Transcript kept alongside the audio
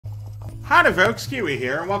Howdy folks, Keywii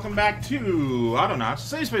here, and welcome back to Autonauts, a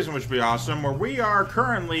safe space in which we awesome, where we are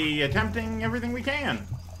currently attempting everything we can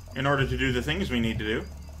in order to do the things we need to do.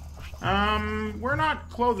 We're not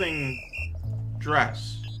clothing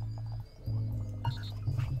dress.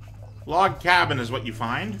 Log cabin is what you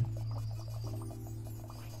find.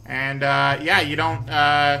 And, yeah, you don't,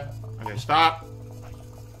 okay, stop.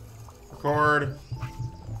 Record.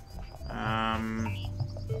 I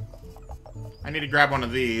need to grab one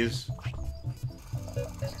of these.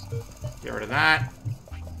 Get rid of that.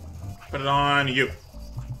 Put it on you.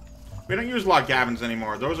 We don't use log cabins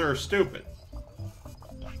anymore. Those are stupid.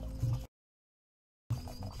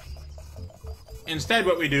 Instead,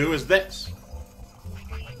 what we do is this.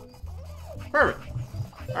 Perfect.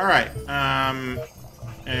 Alright. And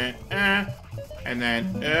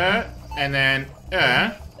then,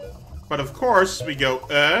 But of course, we go,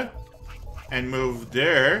 and move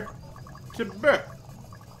there to B.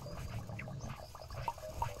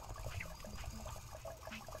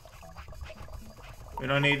 We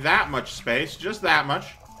don't need that much space, just that much.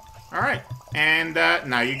 Alright, and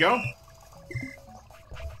now you go.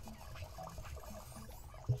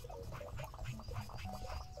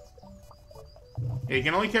 Yeah, you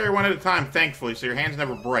can only carry one at a time, thankfully, so your hands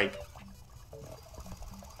never break.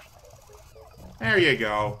 There you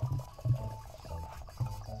go.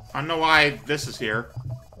 I don't know why this is here.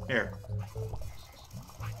 Here.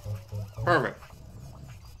 Perfect.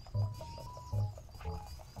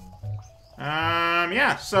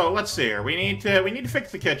 Yeah, so let's see here. We need to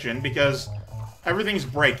fix the kitchen because everything's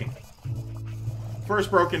breaking. First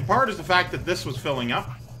broken part is the fact that this was filling up.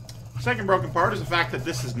 Second broken part is the fact that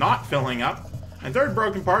this is not filling up. And third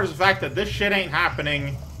broken part is the fact that this shit ain't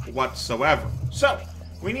happening whatsoever. So,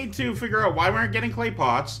 we need to figure out why we aren't getting clay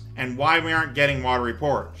pots and why we aren't getting watery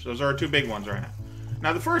porridge. Those are our two big ones right now.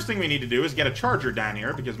 Now, the first thing we need to do is get a charger down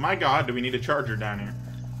here, because my god, do we need a charger down here.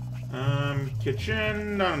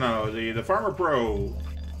 Kitchen, no, the Farmer Pro.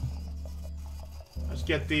 Let's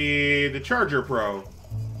get the Charger Pro.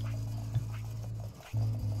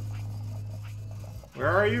 Where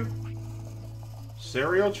are you?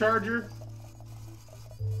 Cereal Charger?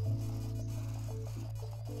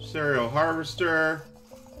 Cereal Harvester.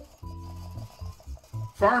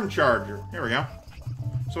 Farm Charger. Here we go.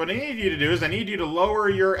 So what I need you to do is I need you to lower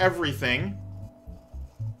your everything.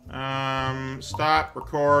 Stop,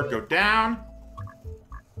 record, go down.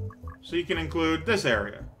 So you can include this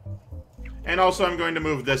area. And also I'm going to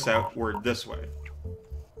move this outward this way.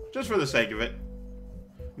 Just for the sake of it.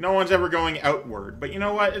 No one's ever going outward. But you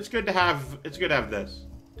know what? It's good to have this.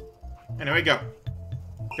 Anyway, go.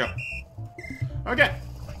 Go. Okay.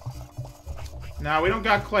 Now we don't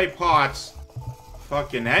got clay pots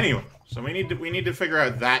fucking anyway. So we need to figure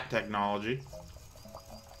out that technology.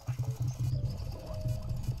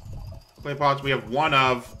 Clay pots we have one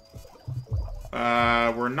of.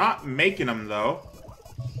 We're not making them though.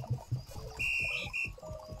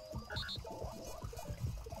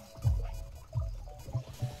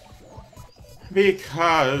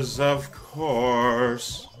 Because of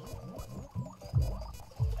course.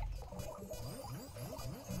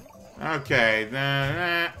 Okay,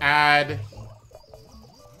 then add.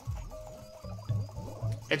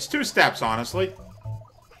 It's 2 steps, honestly.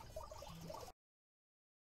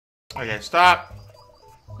 Okay, stop.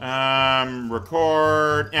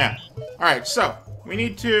 Record. Yeah. Alright, so, we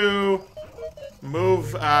need to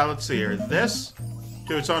move, let's see here, this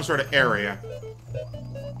to its own sort of area.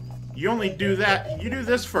 You only do that, you do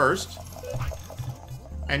this first.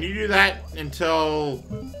 And you do that until,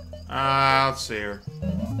 let's see here.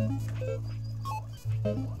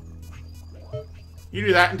 You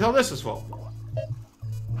do that until this is full.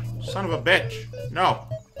 Son of a bitch. No.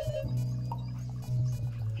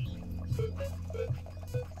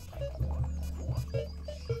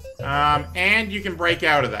 And you can break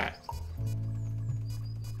out of that.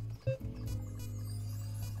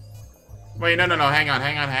 Wait, no, hang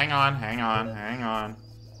on.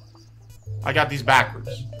 I got these backwards.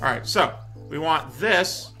 Alright, so, we want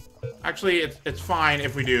this. Actually, it's fine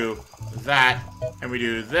if we do that, and we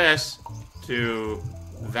do this to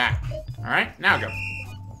that. Alright, now go.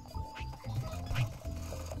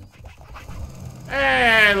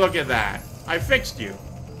 Hey, look at that. I fixed you.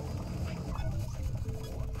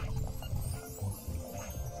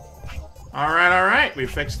 Alright. We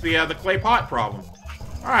fixed the clay pot problem.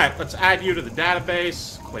 Alright, let's add you to the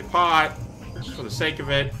database. Clay pot. Just for the sake of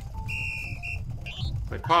it.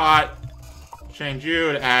 Clay pot. Change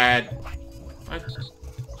you to add...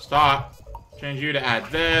 Stop. Change you to add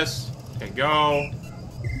this. Okay, go.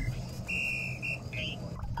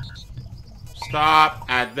 Stop,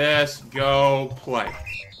 add this, go, play.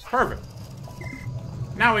 Perfect.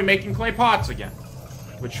 Now we're making clay pots again,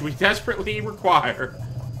 which we desperately require.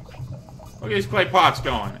 Look at these clay pots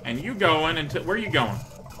going. And you going into... Where are you going?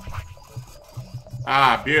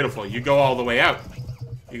 Ah, beautiful. You go all the way out.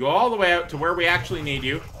 You go all the way out to where we actually need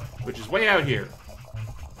you, which is way out here.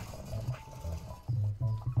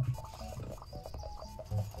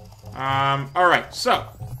 Alright, so...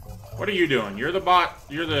 What are you doing? You're the bot...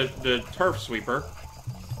 You're the turf sweeper.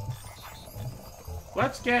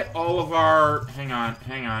 Let's get all of our... Hang on.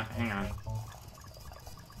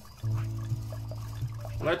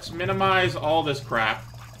 Let's minimize all this crap.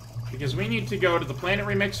 Because we need to go to the planet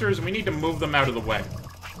remixers, and we need to move them out of the way.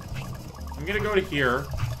 I'm gonna go to here,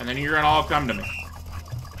 and then you're gonna all come to me.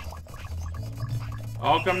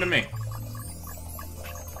 All come to me.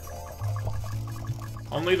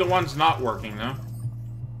 Only the ones not working, though.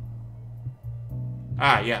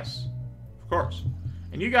 Ah, yes. Of course.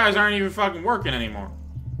 And you guys aren't even fucking working anymore.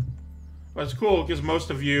 But it's cool, because most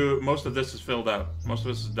of this is filled out. Most of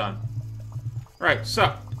this is done. Alright,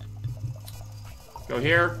 so. Go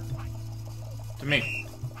here. To me.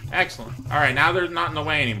 Excellent. Alright, now they're not in the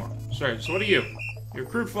way anymore. Sorry, so what are you? You're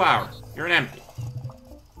crude flour. You're an empty.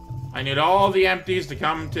 I need all the empties to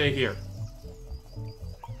come to here.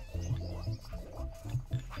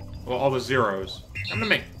 Well, all the zeros. Come to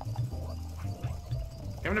me.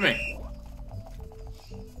 Come to me.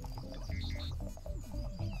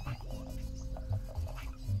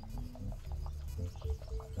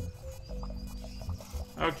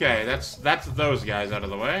 Okay, that's those guys out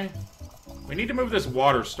of the way. We need to move this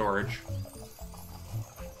water storage.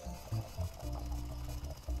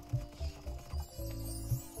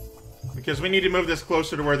 Because we need to move this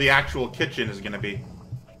closer to where the actual kitchen is going to be.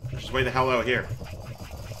 Which is way the hell out here.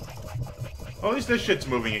 Oh, at least this shit's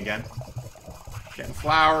moving again. Getting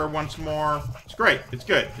flour once more. It's great. It's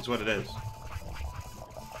good. It's what it is.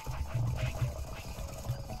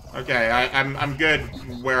 Okay, I'm good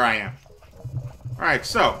where I am. Alright,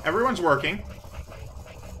 so, everyone's working.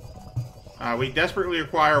 We desperately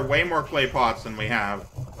require way more clay pots than we have.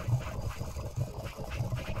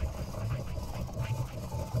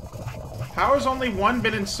 How has only one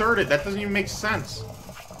been inserted? That doesn't even make sense.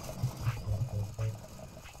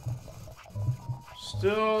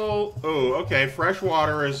 Still... Oh, okay, fresh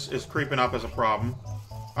water is creeping up as a problem.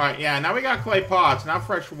 Alright, yeah, now we got clay pots. Now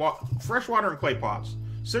fresh water and clay pots.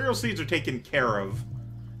 Cereal seeds are taken care of.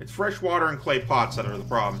 It's fresh water and clay pots that are the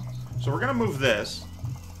problem. So we're gonna move this.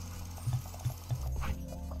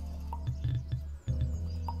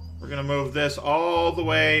 We're gonna move this all the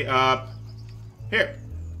way up here.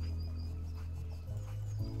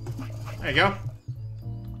 There you go.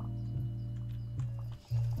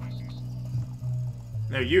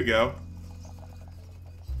 There you go.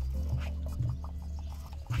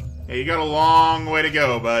 Yeah, you got a long way to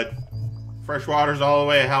go, bud. Fresh water's all the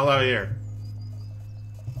way hell out here.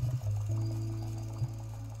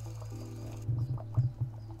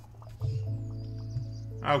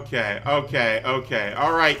 Okay.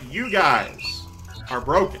 Alright, you guys are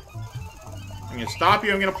broken. I'm gonna stop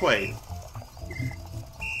you, I'm gonna play you.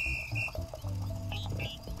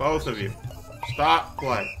 Both of you. Stop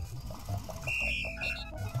play.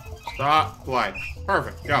 Stop play.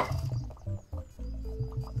 Perfect, go.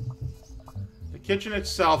 The kitchen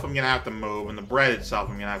itself I'm gonna have to move, and the bread itself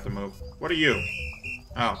I'm gonna have to move. What are you?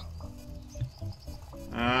 Oh.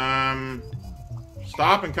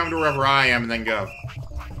 Stop and come to wherever I am and then go.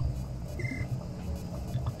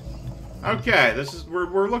 Okay, this is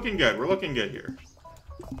we're looking good. We're looking good here.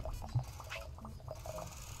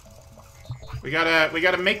 We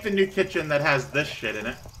gotta make the new kitchen that has this shit in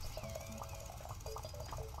it.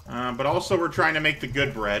 But also we're trying to make the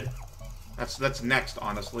good bread. That's next,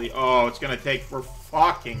 honestly. Oh, it's gonna take for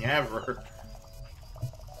fucking ever.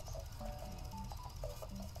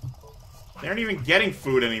 They aren't even getting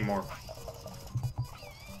food anymore.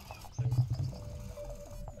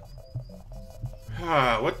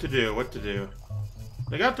 What to do? What to do?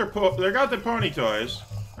 They got their pony toys.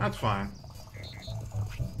 That's fine.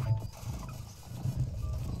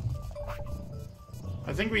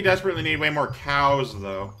 I think we desperately need way more cows,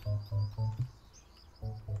 though.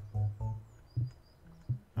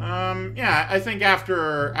 Yeah, I think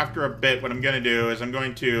after a bit, what I'm gonna do is I'm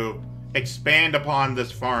going to expand upon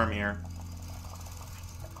this farm here.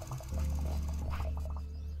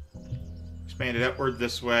 Expand it upward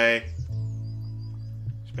this way.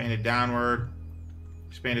 Expand it downward.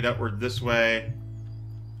 Expand it upward this way.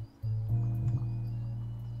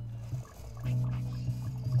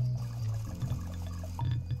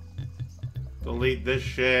 Delete this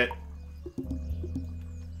shit.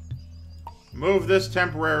 Move this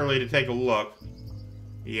temporarily to take a look.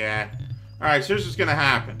 Yeah. Alright, so here's what's gonna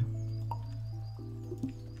happen.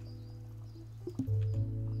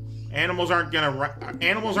 Animals aren't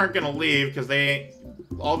gonna leave because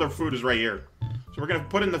all their food is right here. So we're gonna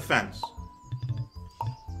put in the fence.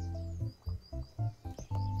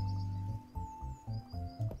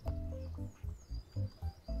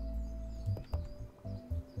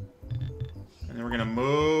 And then we're gonna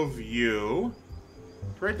move you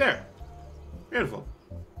to right there. Beautiful.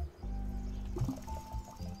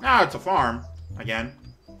 Now it's a farm again.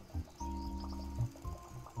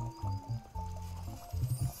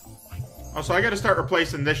 Also, I gotta start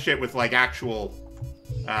replacing this shit with, like, actual,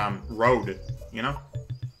 road, you know?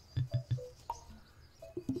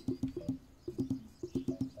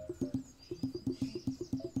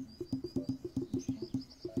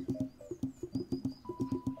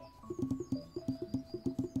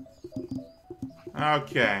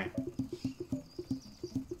 Okay.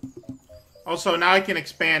 Also, now I can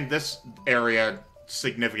expand this area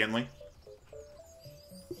significantly.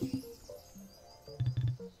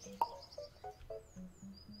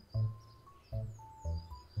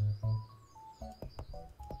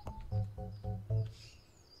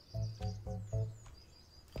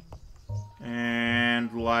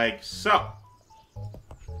 And like so.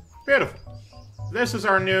 Beautiful. This is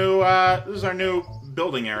our new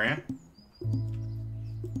building area.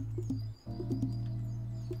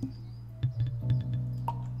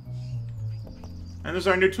 And this is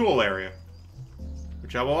our new tool area,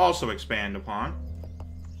 which I will also expand upon.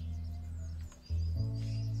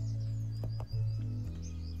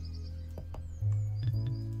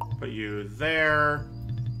 Put you there.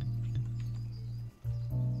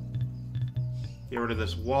 Get rid of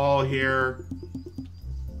this wall here.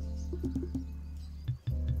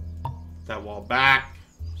 That wall back,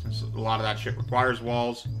 since a lot of that shit requires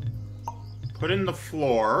walls. Put in the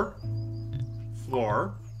floor.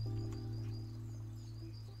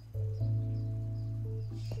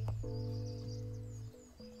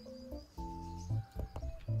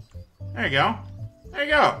 There you go. There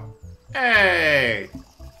you go. Hey!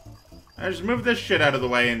 I just move this shit out of the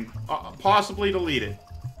way and possibly delete it.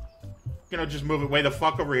 You know, just move it way the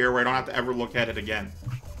fuck over here where I don't have to ever look at it again.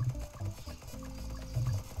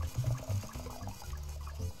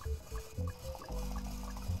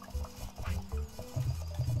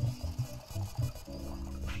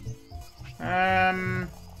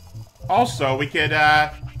 Also, we could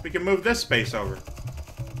move this space over.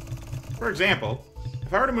 For example,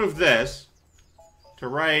 if I were to move this to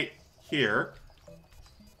right here,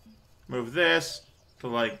 move this to,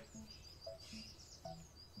 like,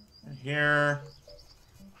 here,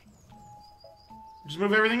 just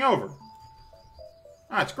move everything over.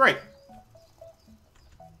 Ah, that's great.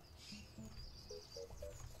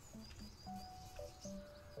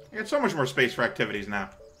 I got so much more space for activities now.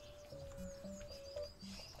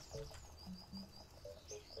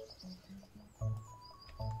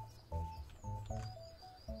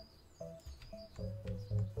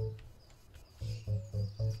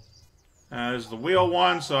 There's the wheel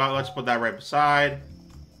one, so let's put that right beside.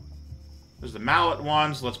 There's the mallet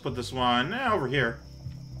one, so let's put this one over here.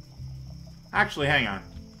 Actually, hang on.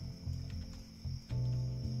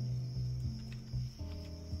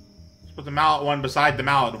 Let's put the mallet one beside the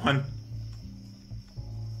mallet one.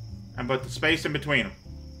 And put the space in between them.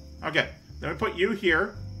 Okay, then we put you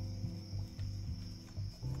here.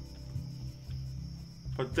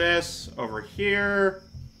 Put this over here.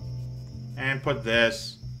 And put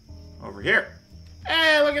this over here.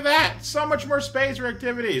 Hey, look at that! So much more space for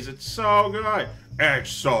activities. It's so good. It's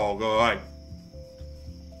so good.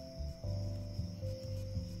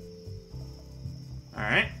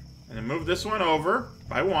 Alright. And then move this one over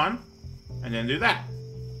by one. And then do that.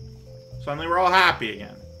 Suddenly we're all happy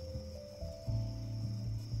again.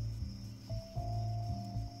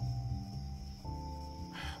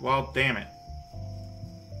 Well, damn it.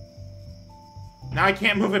 Now I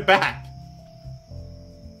can't move it back.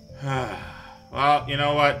 Well, you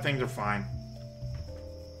know what? Things are fine.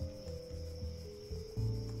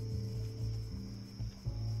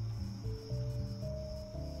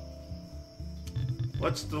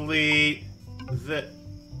 Let's delete the...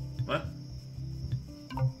 What?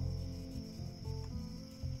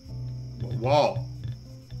 Wall.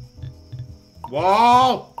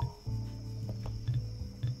 Wall!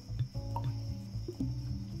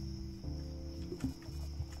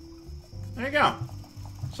 There you go.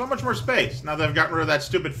 So much more space, now that I've gotten rid of that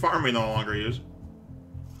stupid farm we no longer use.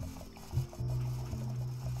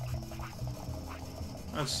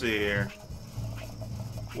 Let's see here.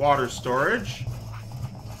 Water storage.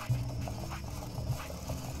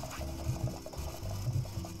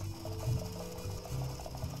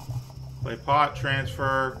 Clay pot,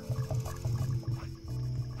 transfer.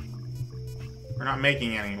 We're not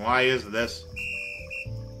making any. Why is this?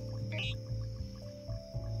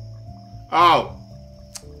 Oh!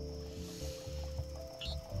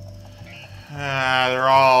 They're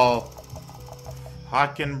all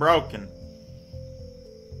fucking broken.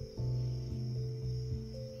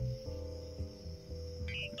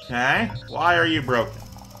 Okay, why are you broken?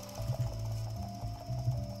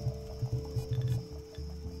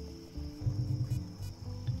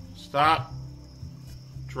 Stop.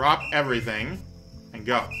 Drop everything and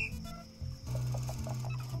go.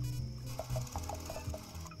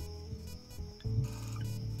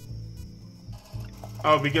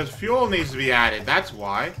 Oh, because fuel needs to be added. That's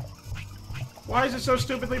why. Why is it so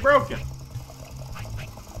stupidly broken?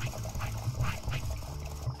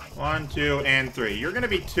 1, 2, and 3. You're gonna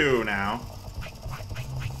be 2 now.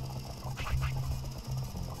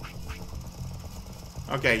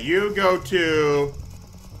 Okay, you go to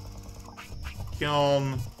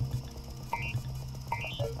kiln.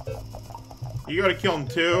 You go to kiln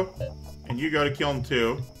 2, and you go to kiln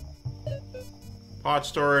 2. Pot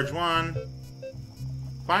storage 1.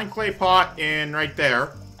 Find clay pot in right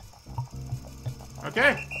there.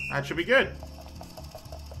 Okay, that should be good.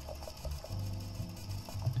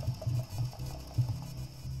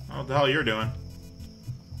 What the hell you're doing?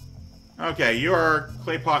 Okay, you are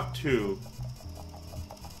clay pot 2.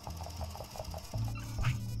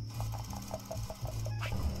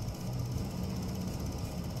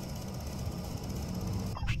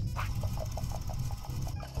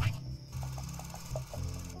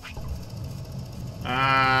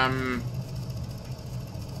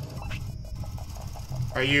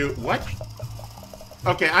 Are you... what?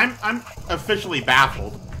 Okay, I'm officially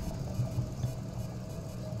baffled.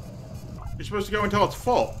 You're supposed to go until it's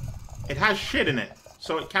full. It has shit in it,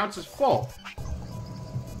 so it counts as full.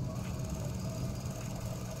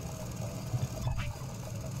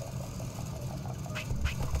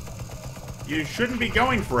 You shouldn't be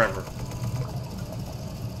going forever.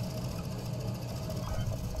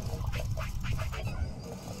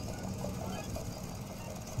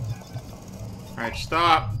 Alright,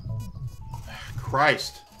 stop.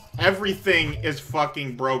 Christ. Everything is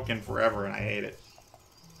fucking broken forever, and I hate it.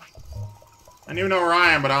 I don't even know where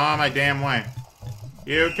I am, but I'm on my damn way.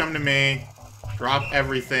 You come to me. Drop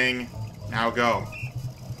everything. Now go.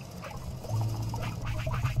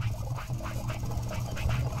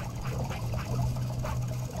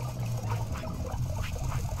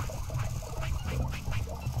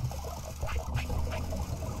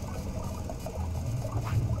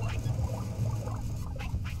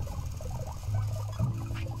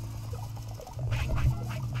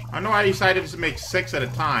 I don't know why I decided to make 6 at a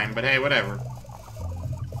time, but hey, whatever.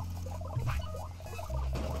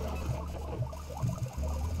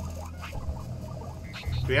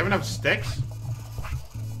 Do we have enough sticks?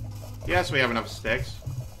 Yes, we have enough sticks.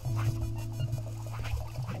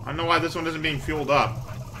 I don't know why this one isn't being fueled up.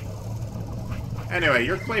 Anyway,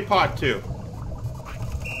 you're clay pot 2.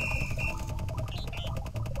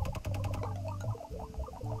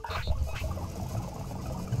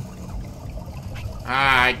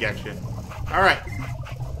 Ah, I get you. Alright.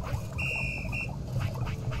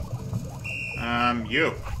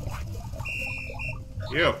 You.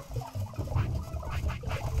 You.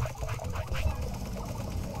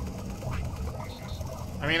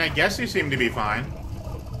 I mean, I guess you seem to be fine.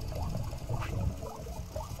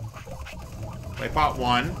 Play pot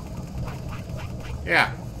 1.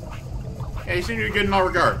 Yeah. Yeah, you seem to be good in all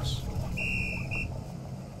regards.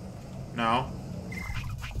 No.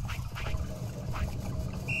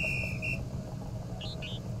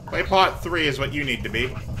 Play pot 3 is what you need to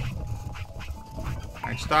be.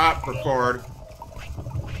 Alright, stop, record.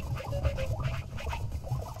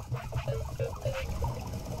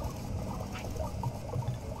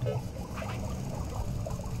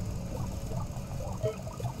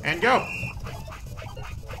 And go.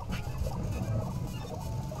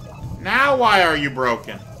 Now why are you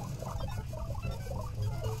broken?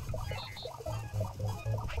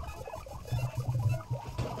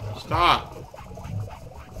 Stop.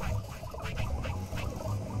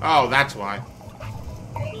 Oh, that's why.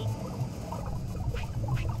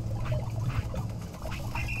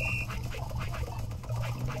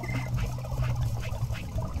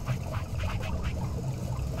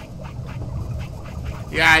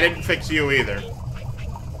 Yeah, I didn't fix you either.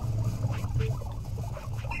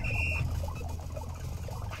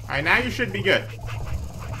 Alright, now you should be good.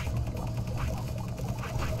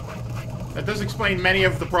 That does explain many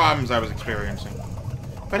of the problems I was experiencing.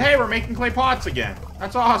 But hey, we're making clay pots again.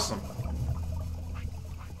 That's awesome.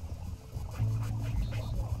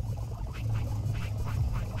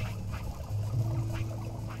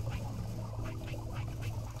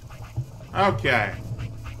 Okay.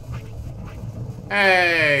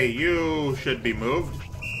 Hey, you should be moved.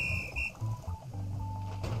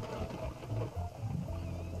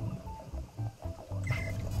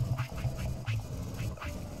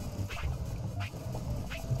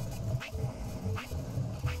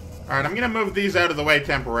 Alright, I'm gonna move these out of the way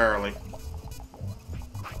temporarily.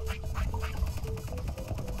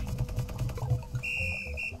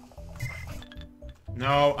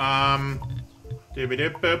 No, there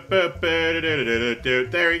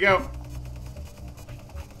you go.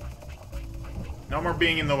 No more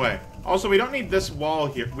being in the way. Also, we don't need this wall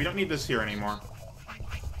here. We don't need this here anymore.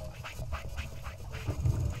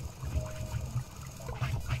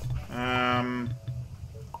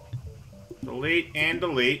 Delete and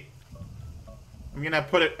delete. I'm gonna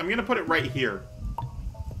put it right here.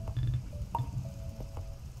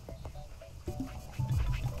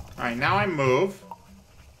 Alright, now I move.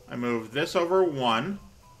 I move this over 1.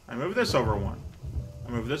 I move this over 1.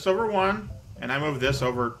 I move this over 1. And I move this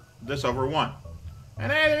over 1.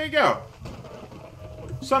 And hey, there you go.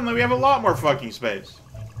 Suddenly we have a lot more fucking space.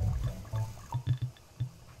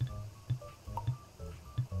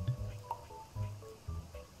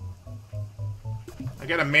 I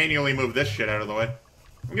gotta manually move this shit out of the way.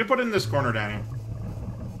 I'm gonna put it in this corner down here.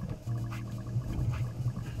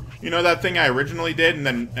 You know that thing I originally did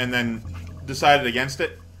and then decided against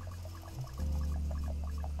it?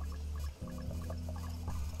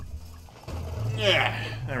 Yeah,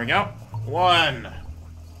 there we go. 1,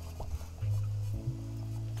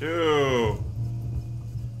 2.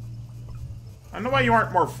 I don't know why you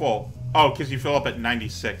aren't more full. Oh, because you fill up at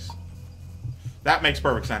 96. That makes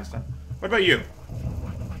perfect sense then. What about you?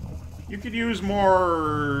 You could use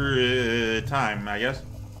more time, I guess.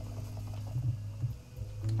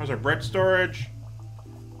 How's our bread storage?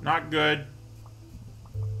 Not good.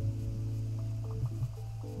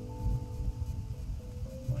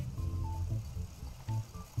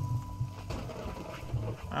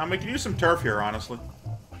 We could use some turf here, honestly.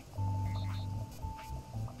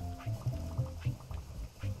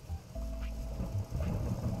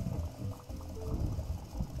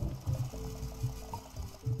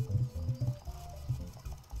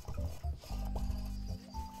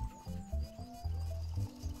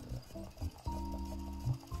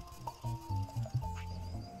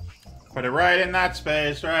 Put it right in that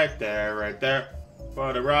space, right there, right there.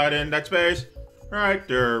 Put it right in that space, right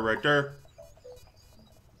there, right there.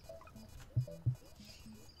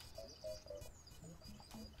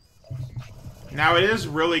 Now, it is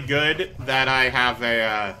really good that I have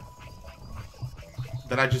a,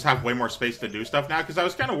 that I just have way more space to do stuff now, because I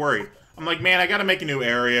was kind of worried. I'm like, man, I gotta make a new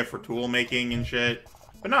area for tool making and shit.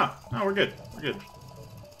 But no, we're good. We're good.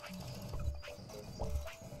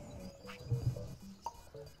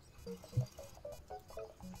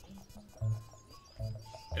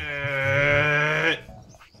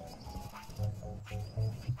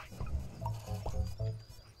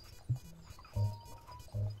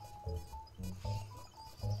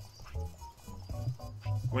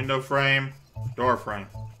 Window frame, door frame.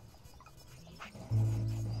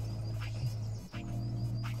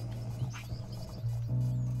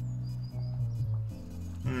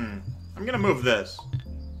 I'm gonna move this.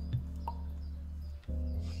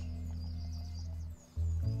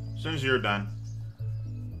 As soon as you're done.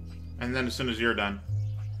 And then as soon as you're done.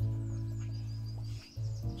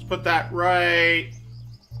 Let's put that right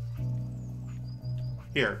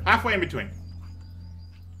here. Halfway in between.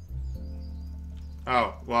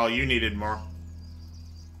 Oh, well, you needed more.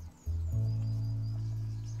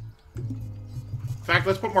 In fact,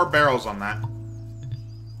 let's put more barrels on that.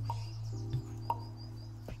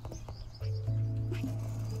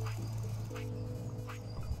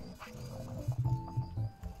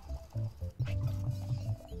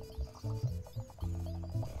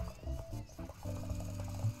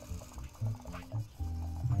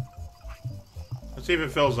 Let's see if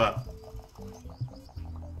it fills up.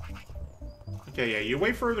 Okay, yeah, you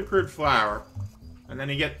wait for the crude flour, and then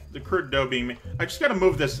you get the crude dough being made. I just gotta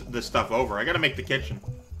move this stuff over. I gotta make the kitchen.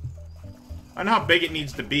 I know how big it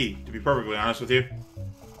needs to be perfectly honest with you.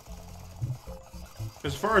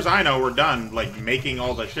 As far as I know, we're done, like, making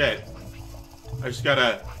all the shit. I just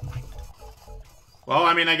gotta... Well,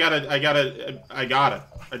 I mean, I gotta. I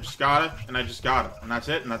just gotta, and I just gotta. And that's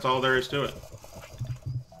it, and that's all there is to it.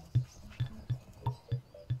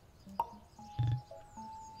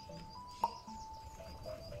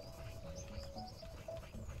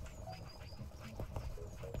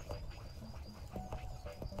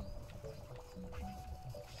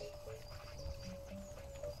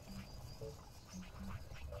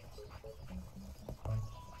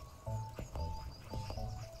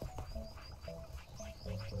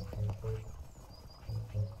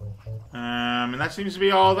 that seems to be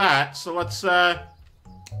all that. So let's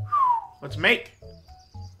make.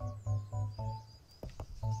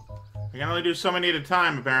 I can only do so many at a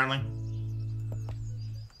time, apparently.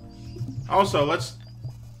 Also, let's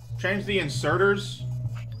change the inserters.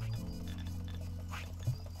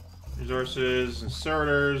 Resources,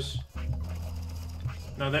 inserters.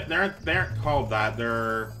 No, they aren't called that.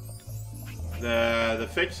 They're the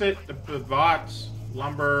fix-it, the bots,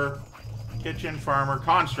 lumber, kitchen, farmer,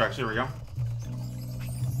 constructs. Here we go.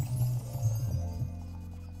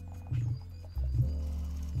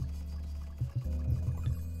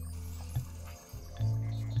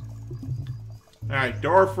 Alright,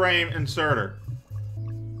 door frame inserter.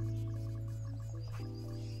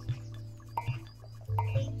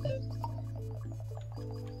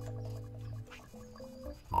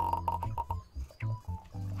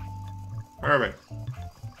 Perfect.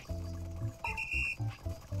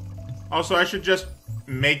 Also, I should just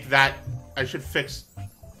make that... I should fix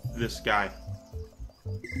this guy.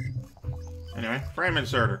 Anyway, frame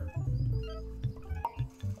inserter.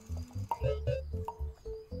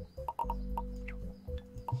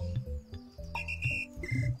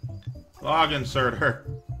 Log inserter.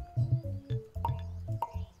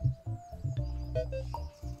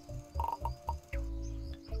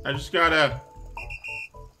 I just gotta...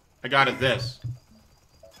 I got it this.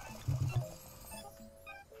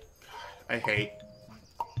 God, I hate.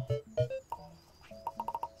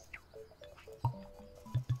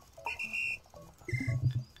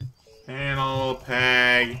 Panel,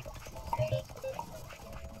 peg.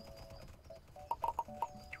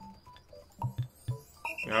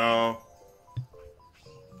 Go.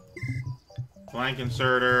 Blank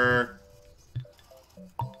inserter.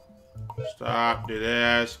 Stop, do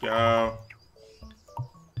this, go.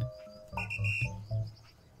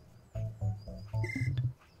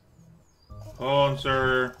 Hole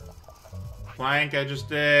inserter. Blank I just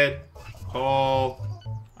did. Hole.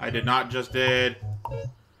 I did not just did.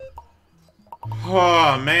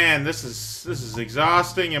 Oh man, this is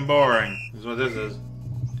exhausting and boring. This is what this is.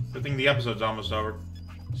 Good thing the episode's almost over.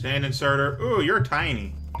 Sand inserter. Ooh, you're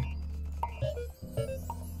tiny.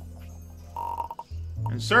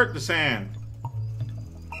 Insert the sand.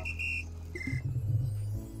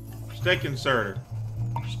 Stick inserter.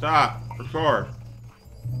 Stop. Record.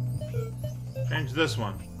 Change this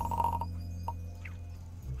one.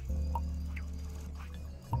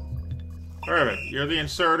 Perfect. You're the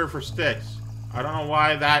inserter for sticks. I don't know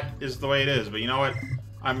why that is the way it is, but you know what?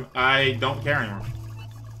 I don't care anymore.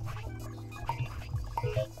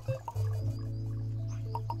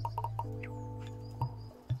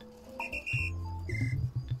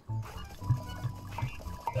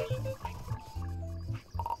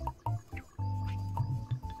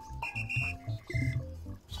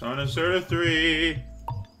 Stone inserter 3.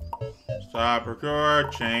 Stop,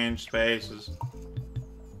 record, change spaces.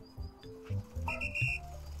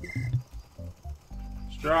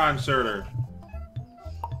 Straw inserter.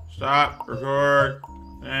 Stop, record.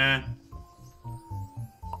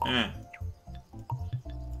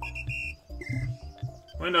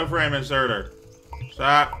 Window frame inserter.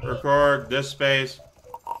 Stop, record, this space.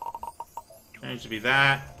 Change to be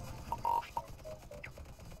that.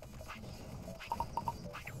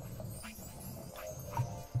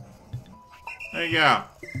 There you go.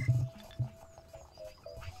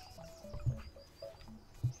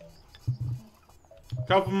 A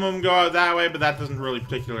couple of them go out that way, but that doesn't really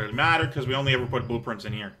particularly matter because we only ever put blueprints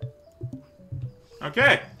in here.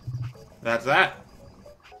 Okay. That's that.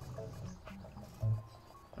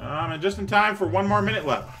 And just in time for 1 more minute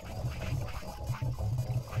left.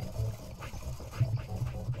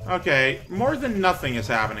 Okay, more than nothing is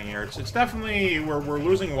happening here. It's definitely... We're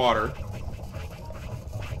losing water.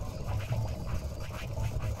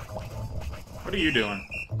 What are you doing?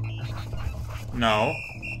 No.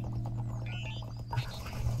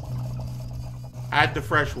 Add to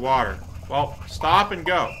fresh water. Well, stop and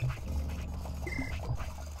go.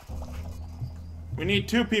 We need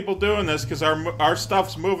 2 people doing this because our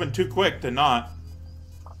stuff's moving too quick to not.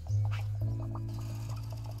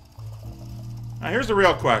 Now here's the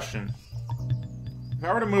real question. If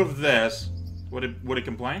I were to move this, would it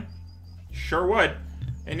complain? Sure would.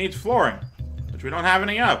 It needs flooring, which we don't have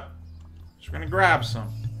any of. So we're gonna grab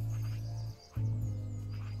some.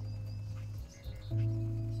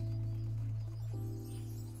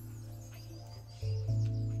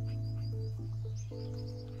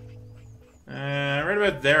 Right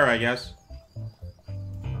about there, I guess.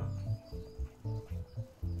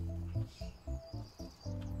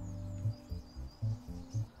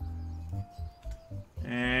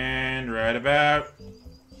 And right about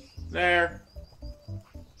there.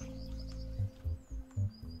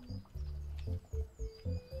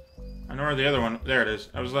 I know where the other one... There it is.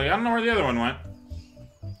 I was like, I don't know where the other one went.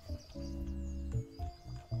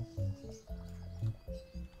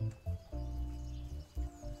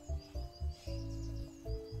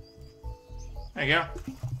 There you go.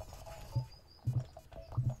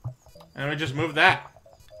 And we just move that.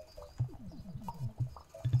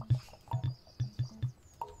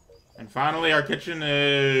 And finally, our kitchen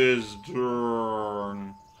is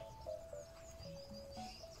done.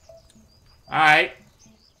 Alright.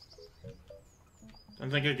 Don't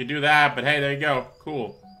think I could do that, but hey, there you go.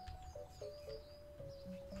 Cool.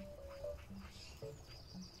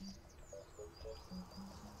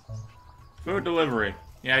 Food delivery.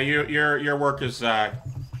 Yeah, your work is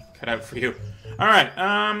cut out for you. Alright,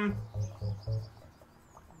 I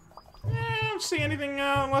don't see anything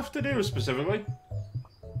left to do specifically.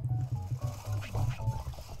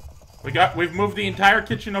 We've moved the entire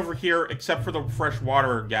kitchen over here except for the fresh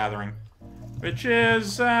water gathering. Which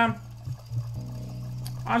is, honestly,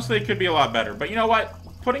 it could be a lot better. But you know what?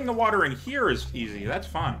 Putting the water in here is easy. That's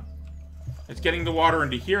fine. It's getting the water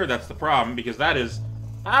into here that's the problem, because that is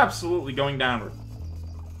absolutely going downward.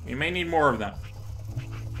 We may need more of them.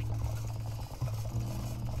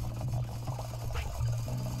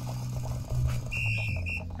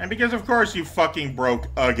 And because, of course, you fucking broke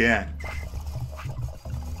again.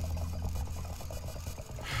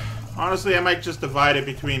 Honestly, I might just divide it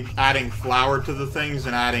between adding flour to the things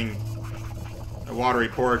and adding a watery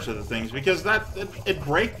porridge to the things, because it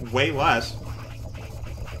break way less.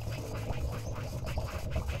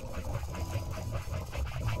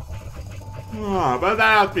 But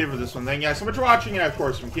that'll be it for this one. Thank you guys so much for watching, and of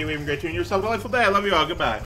course, from Keywii, great to yourself a delightful day. I love you all. Goodbye.